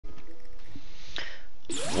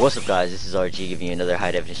What's up, guys? This is RG giving you another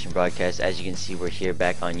high definition broadcast. As you can see, we're here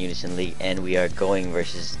back on Unison League and we are going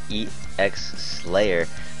versus EX Slayer.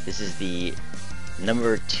 This is the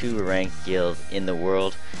number 2 ranked guild in the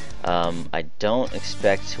world. I don't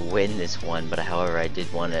expect to win this one, but however I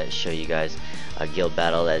did want to show you guys a guild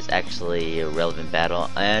battle that's actually a relevant battle,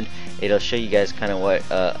 and it'll show you guys kind of what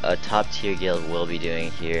a top tier guild will be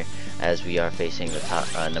doing here, as we are facing the top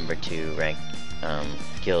number 2 ranked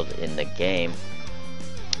guild in the game.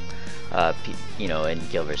 You know, in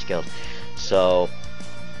guild vs guild. So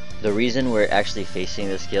the reason we're actually facing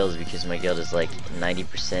this guild is because my guild is like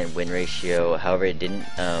 90% win ratio. However, it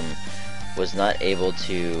was not able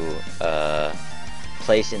to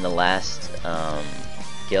place in the last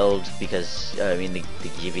guild because the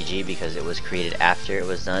GvG, because it was created after it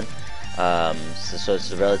was done. So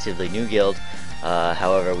it's a relatively new guild.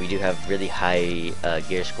 However, we do have really high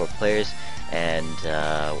gear score players, and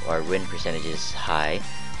our win percentage is high.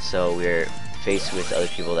 So we're faced with other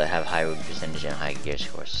people that have high win percentage and high gear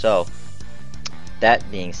score. So that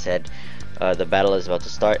being said, the battle is about to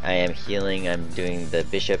start. I am healing. I'm doing the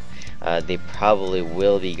bishop. They probably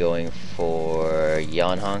will be going for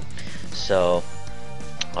Yanhong, so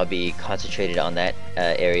I'll be concentrated on that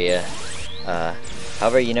area.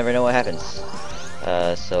 However, you never know what happens.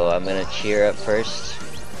 So I'm gonna cheer up first,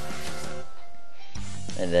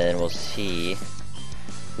 and then we'll see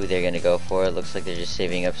who they're gonna go for. It looks like they're just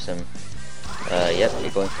saving up some. Yep,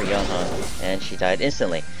 they're going for Yanhong, and she died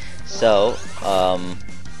instantly. So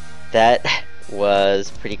that was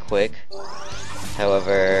pretty quick.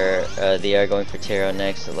 However, they are going for Taro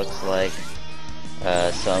next, it looks like.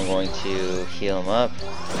 So I'm going to heal him up.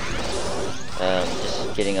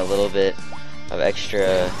 Just getting a little bit of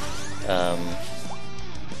extra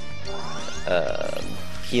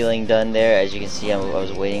healing done there. As you can see, I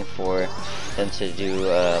was waiting for them to do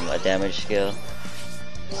a damage skill.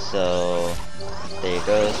 So there he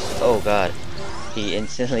goes. Oh god, he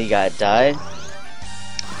instantly died.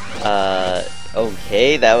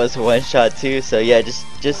 Okay, that was a one shot too. So yeah,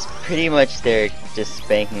 just pretty much they're just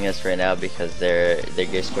spanking us right now because their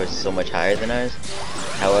gear score is so much higher than ours.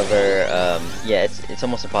 However, yeah, it's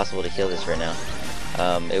almost impossible to heal this right now.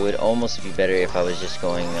 It would almost be better if I was just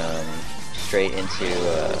going straight into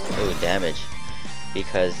damage,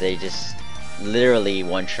 because they just literally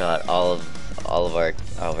one shot all of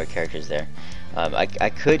our characters there. I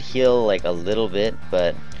could heal like a little bit,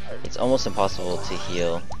 but it's almost impossible to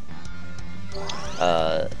heal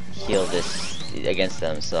this against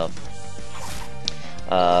them. So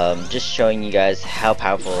just showing you guys how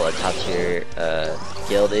powerful a top tier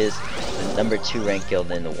guild is, the number 2 ranked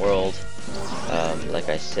guild in the world. Like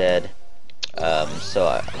I said,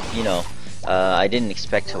 so you know, I didn't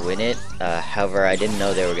expect to win it. However, I didn't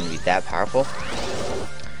know they were going to be that powerful.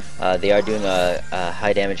 They are doing a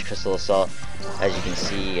high damage crystal assault. As you can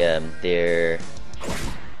see, they're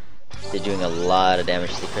doing a lot of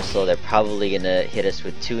damage to the crystal. They're probably going to hit us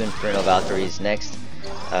with 2 Infernal Valkyries next,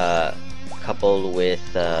 coupled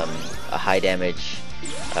with a high damage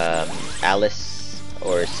Alice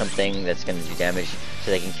or something that's going to do damage, so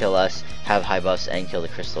they can kill us, have high buffs, and kill the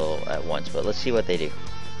crystal at once. But let's see what they do.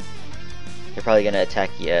 They're probably going to attack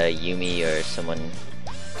Yumi or someone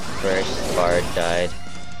first. Bard died.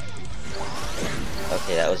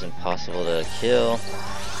 Okay, that was impossible to kill.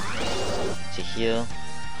 To heal.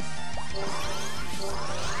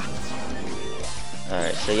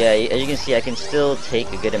 Alright, so yeah, as you can see, I can still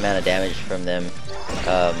take a good amount of damage from them,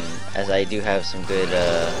 as I do have some good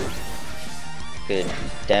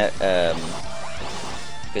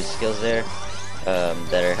skills there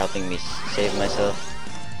that are helping me save myself.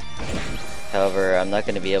 However, I'm not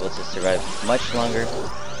going to be able to survive much longer,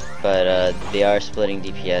 but they are splitting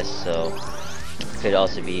DPS, so could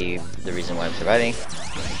also be the reason why I'm surviving.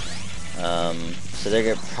 So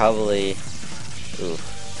they're probably,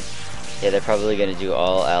 yeah, they're probably gonna do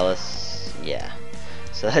all Alice. Yeah,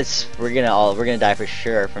 so that's we're gonna die for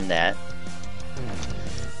sure from that.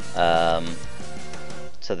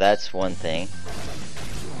 So that's one thing.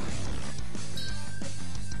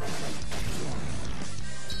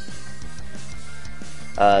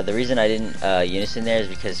 The reason I didn't Unison there is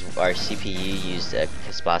because our CPU used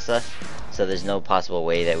Kaspasa, so there's no possible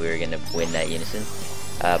way that we were gonna win that Unison.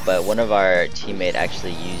 But one of our teammate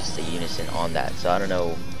actually used a Unison on that, so I don't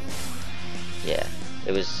know. Yeah,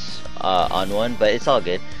 it was on one, but it's all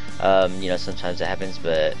good. You know, sometimes it happens,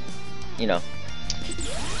 but you know,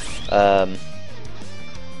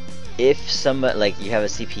 if somebody, like, you have a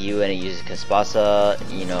CPU and it uses Kaspasa,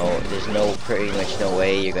 you know, there's pretty much no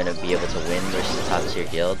way you're gonna be able to win versus a top tier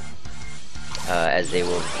guild, as they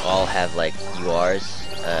will all have like URs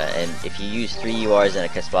and if you use 3 URs and a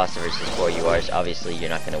Caspasa versus 4 URs, obviously you're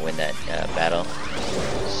not going to win that battle.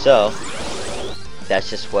 So that's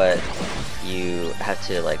just what you have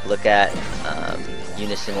to like look at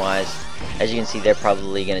unison wise. As you can see, they're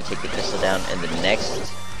probably going to take the crystal down in the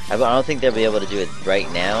next. I don't think they'll be able to do it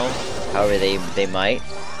right now. However, they might.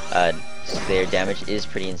 Their damage is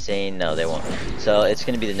pretty insane. No, they won't. So it's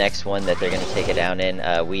going to be the next one that they're going to take it down in.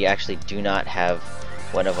 We actually do not have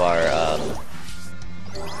one of our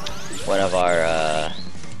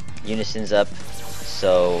unisons up,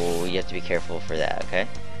 so you have to be careful for that. Okay.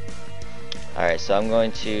 All right. So I'm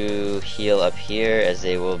going to heal up here as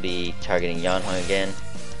they will be targeting Yanhong again,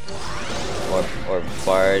 or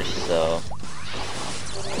Barge. So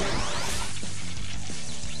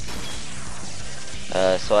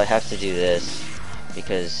I have to do this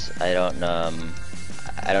because I don't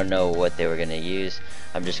know what they were gonna use.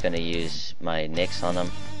 I'm just gonna use my Nyx on them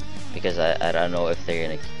because I don't know if we're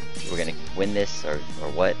gonna win this or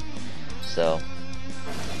what. So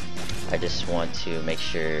I just want to make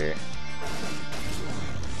sure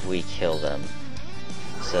we kill them.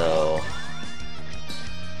 So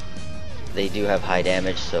they do have high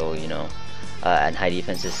damage, so you know, and high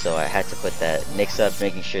defenses. So I had to put that Nyx up,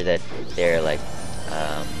 making sure that they're like.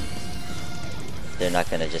 They're not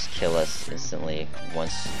gonna just kill us instantly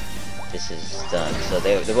once this is done. So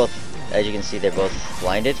they're both, as you can see, they're both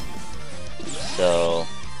blinded. So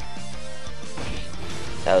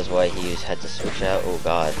that was why he had to switch out. Oh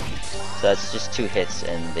god. So that's just 2 hits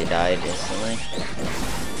and they died instantly.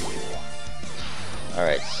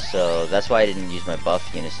 Alright, so that's why I didn't use my buff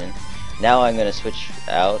unison. Now I'm gonna switch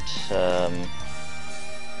out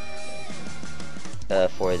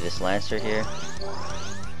for this Lancer here,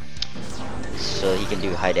 so he can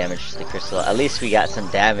do high damage to the crystal. At least we got some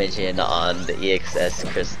damage in on the EXS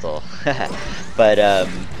crystal. But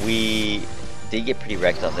we did get pretty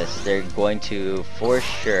wrecked on this. They're going to for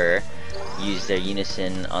sure use their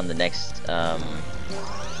unison on the next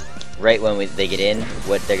right when they get in.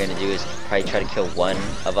 What they're gonna do is probably try to kill one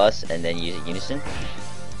of us and then use a unison.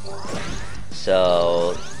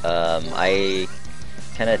 So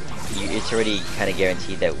it's already kind of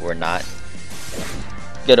guaranteed that we're not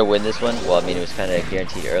gonna win this one. Well, I mean, it was kind of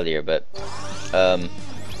guaranteed earlier, but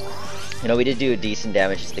you know, we did do a decent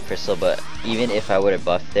damage to the crystal, but even if I would have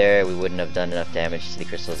buffed there, we wouldn't have done enough damage to the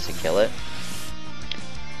crystal to kill it.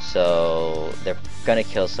 So they're gonna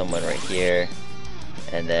kill someone right here,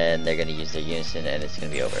 and then they're gonna use their unison and it's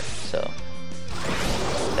gonna be over. So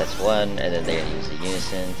that's 1, and then they're gonna use the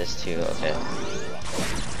unison. That's 2. Okay.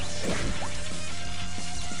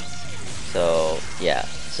 So yeah,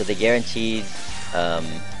 so the guaranteed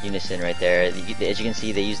unison right there. As you can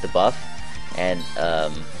see, they use the buff, and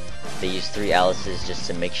they use 3 Alices just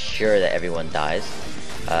to make sure that everyone dies.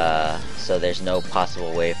 So there's no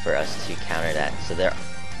possible way for us to counter that. So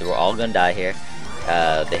we're all gonna die here.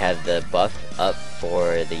 They have the buff up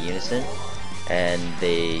for the unison, and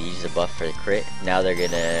they use the buff for the crit. Now they're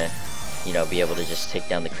gonna, you know, be able to just take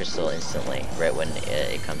down the crystal instantly right when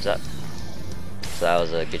it comes up. So that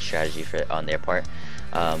was a good strategy on their part.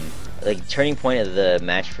 The turning point of the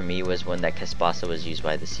match for me was when that Caspasa was used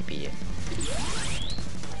by the CPU.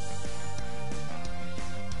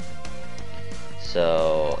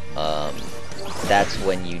 So that's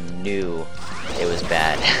when you knew it was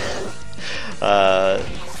bad.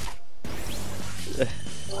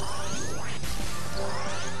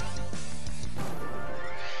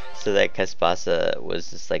 So that Caspasa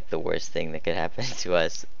was just like the worst thing that could happen to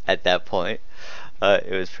us at that point.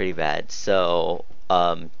 It was pretty bad. So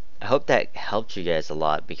I hope that helped you guys a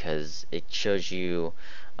lot, because it shows you,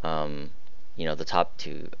 you know, the top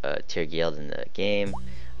 2 tier guild in the game,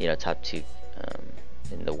 you know, top 2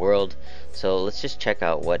 in the world. So let's just check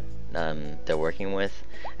out what they're working with.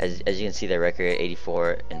 As you can see, their record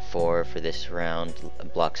 84-4 for this round.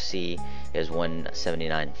 Block C is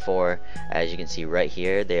 179-4. As you can see right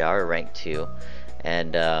here, they are ranked 2,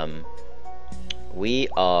 and we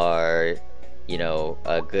are, you know,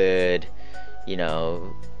 a good, you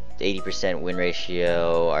know, 80% win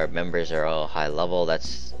ratio. Our members are all high level.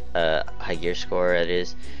 That's high gear score, it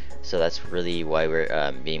is. So that's really why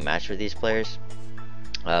we're being matched with these players.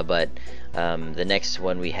 But the next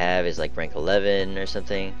one we have is like rank 11 or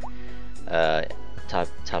something,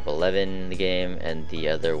 top 11 in the game, and the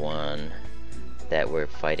other one that we're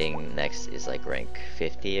fighting next is like rank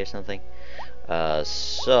 50 or something.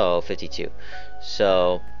 So 52.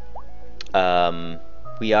 So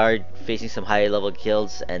we are facing some high level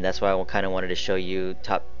guilds, and that's why I kind of wanted to show you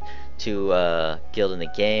top 2 guild in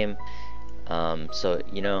the game. So,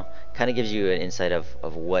 you know, kind of gives you an insight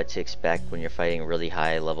of what to expect when you're fighting really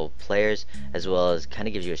high level players, as well as kind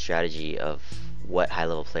of gives you a strategy of what high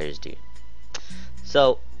level players do.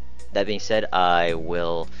 So that being said, I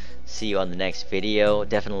will see you on the next video.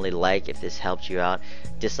 Definitely like if this helped you out,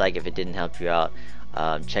 dislike if it didn't help you out.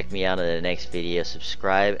 Check me out in the next video,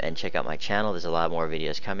 subscribe, and check out my channel. There's a lot more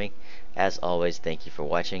videos coming. As always, thank you for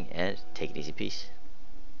watching, and take it easy. Peace.